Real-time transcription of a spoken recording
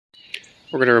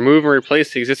We're going to remove and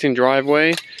replace the existing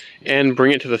driveway and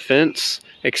bring it to the fence,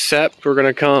 except we're going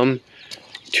to come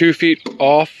 2 feet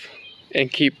off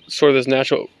and keep sort of this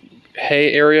natural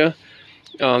hay area.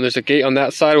 There's a gate on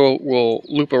that side we'll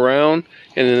loop around,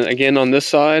 and then again on this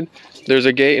side there's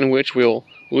a gate in which we'll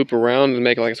loop around and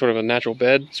make it like sort of a natural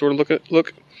bed sort of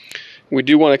look. We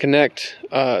do want to connect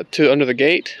to under the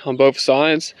gate on both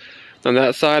sides. On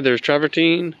that side there's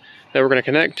travertine that we're going to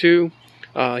connect to.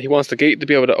 He wants the gate to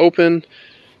be able to open,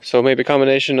 so maybe a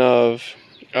combination of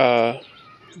cutting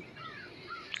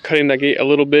that gate a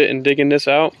little bit and digging this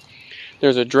out.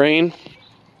 There's a drain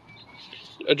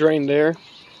there,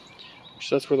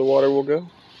 so that's where the water will go.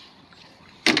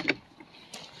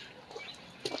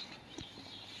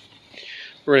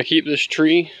 We're going to keep this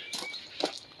tree,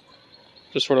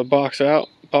 just sort of box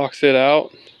it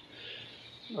out.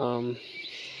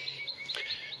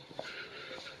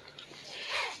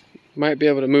 Might be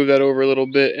able to move that over a little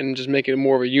bit and just make it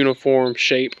more of a uniform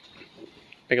shape,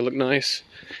 make it look nice.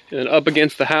 And then up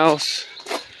against the house,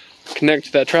 connect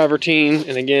to that travertine.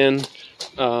 And again,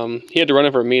 he had to run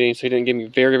it for a meeting, so he didn't give me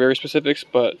very specifics,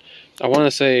 but I want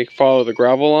to say follow the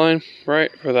gravel line,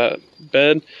 right, for that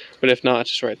bed. But if not, it's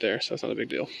just right there, so it's not a big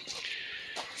deal.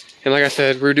 And like I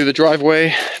said, redo the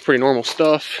driveway, pretty normal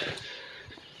stuff.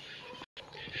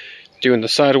 Doing the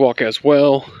sidewalk as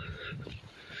well.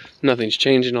 Nothing's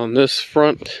changing on this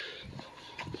front,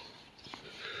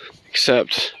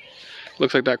 except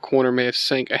looks like that corner may have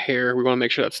sank a hair. We want to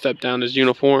make sure that step down is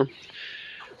uniform.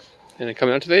 And then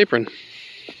coming out to the apron.